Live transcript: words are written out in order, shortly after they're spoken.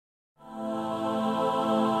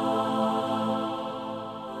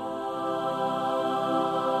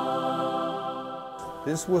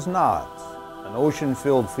This was not an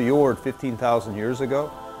ocean-filled fjord 15,000 years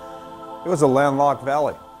ago. It was a landlocked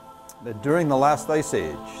valley that during the last ice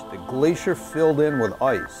age, the glacier filled in with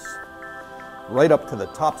ice right up to the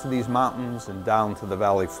tops of these mountains and down to the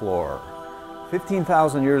valley floor.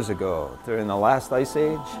 15,000 years ago, during the last ice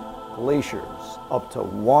age, glaciers up to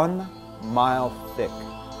 1 mile thick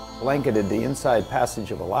blanketed the inside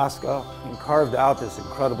passage of Alaska and carved out this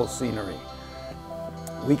incredible scenery.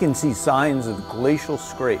 We can see signs of glacial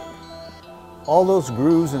scrape. All those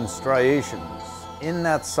grooves and striations in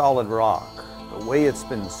that solid rock, the way it's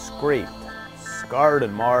been scraped, scarred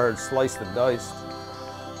and marred, sliced and diced,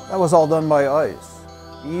 that was all done by ice,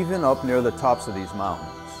 even up near the tops of these mountains.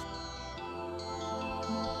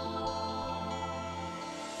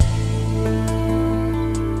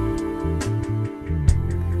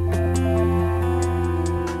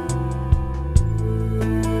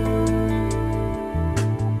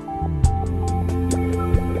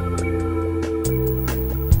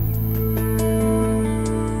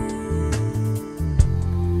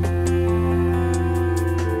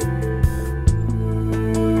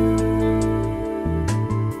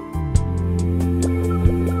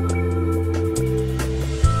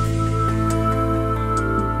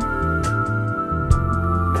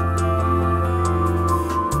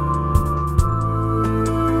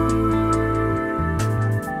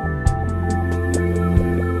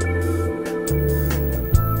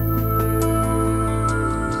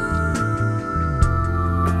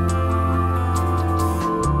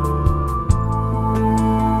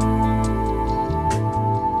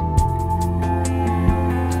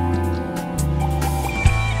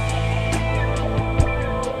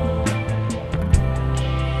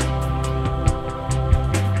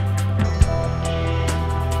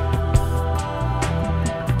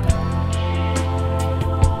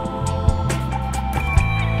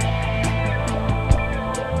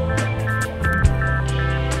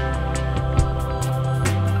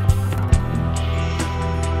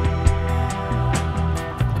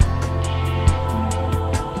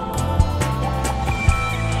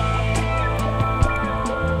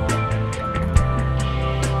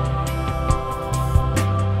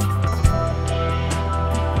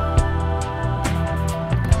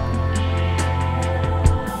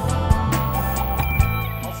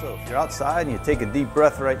 If you're outside and you take a deep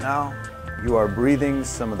breath right now, you are breathing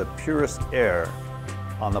some of the purest air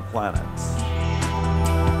on the planet.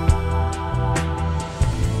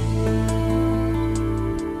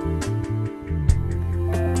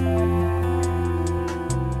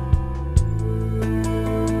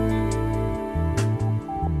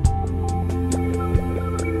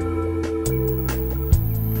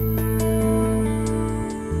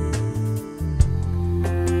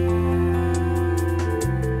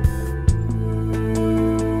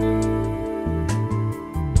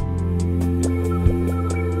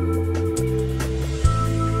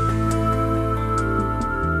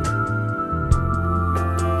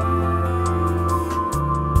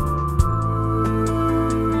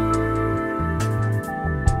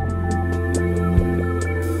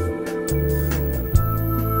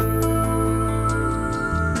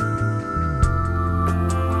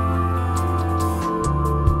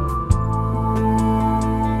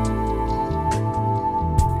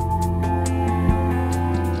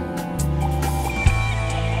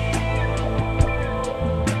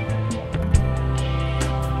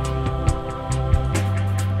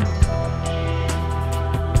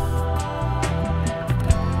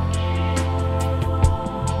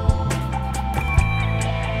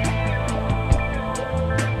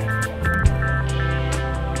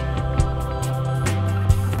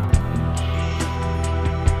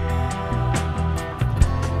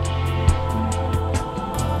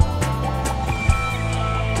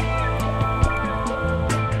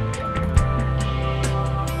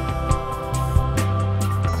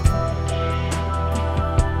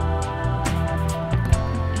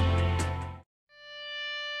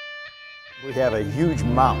 We have a huge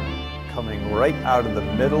mountain coming right out of the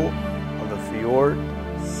middle of the fjord,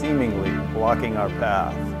 seemingly blocking our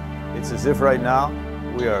path. It's as if right now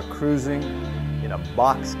we are cruising in a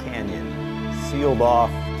box canyon, sealed off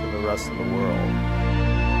to the rest of the world.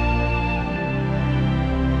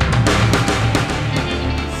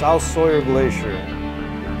 South Sawyer Glacier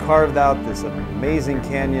carved out this amazing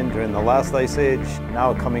canyon during the last ice age,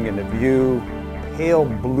 now coming into view, pale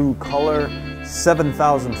blue color,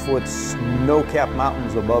 7,000 foot snow-capped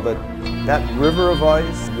mountains above it. That river of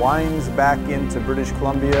ice winds back into British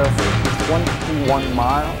Columbia for 21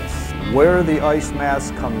 miles. Where the ice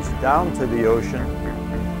mass comes down to the ocean,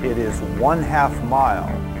 it is 1/2 mile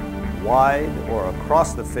wide or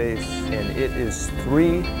across the face, and it is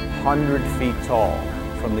 300 feet tall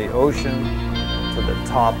from the ocean to the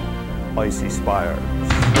top icy spires.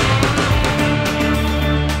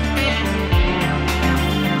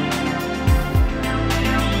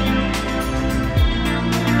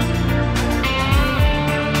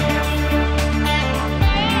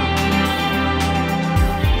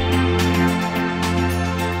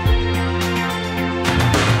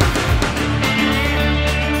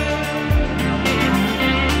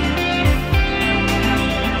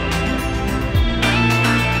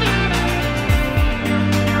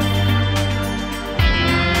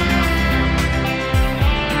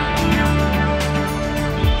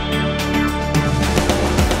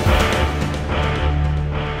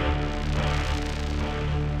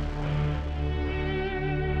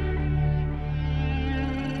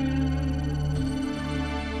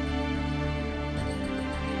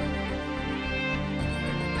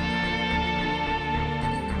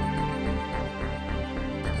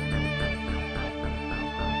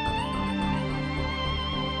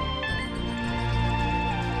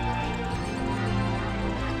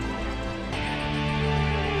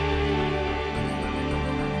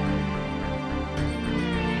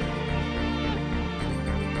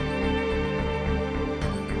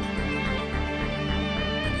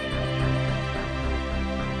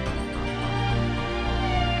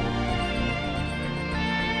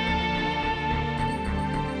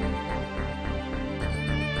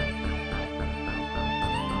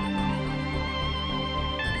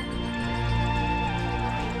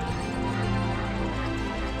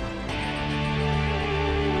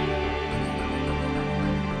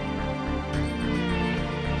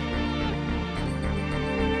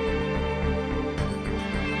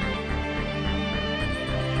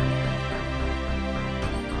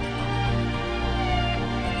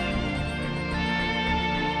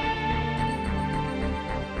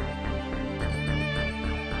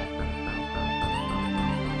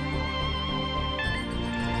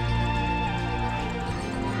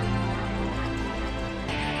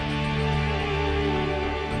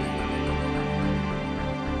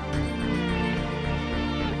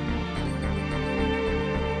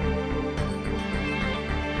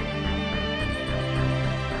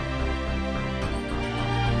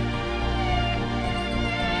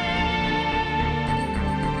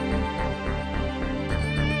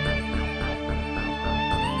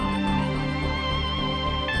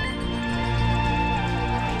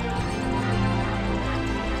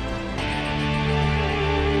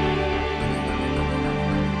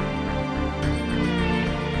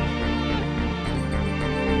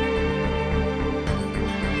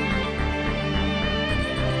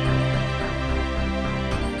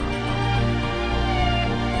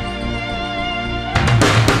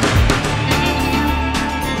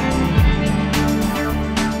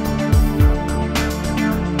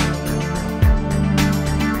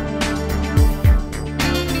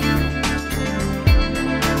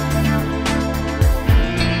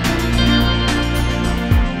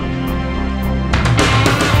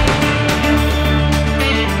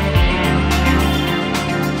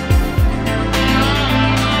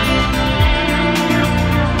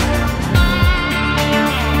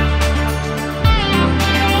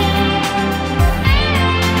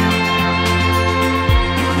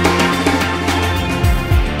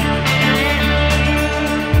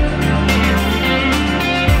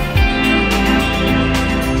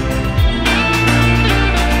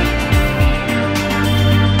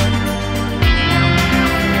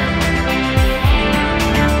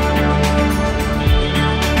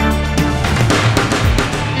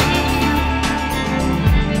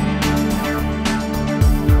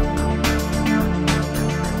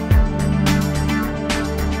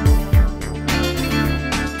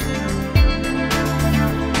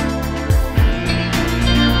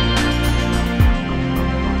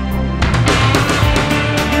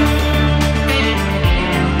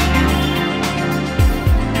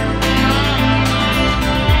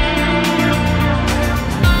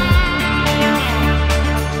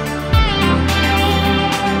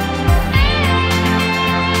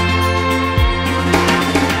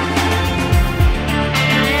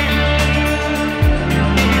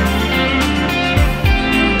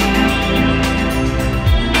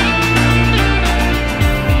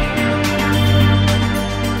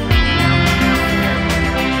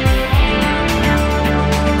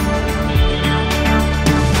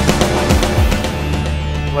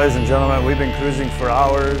 Ladies and gentlemen, we've been cruising for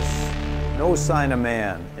hours. No sign of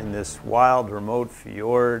man in this wild, remote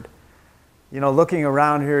fjord. You know, looking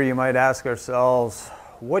around here, you might ask ourselves,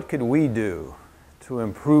 what could we do to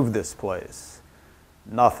improve this place?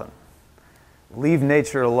 Nothing. Leave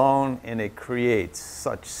nature alone and it creates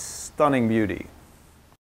such stunning beauty.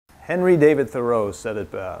 Henry David Thoreau said it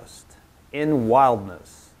best, "In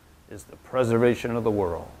wildness is the preservation of the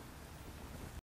world."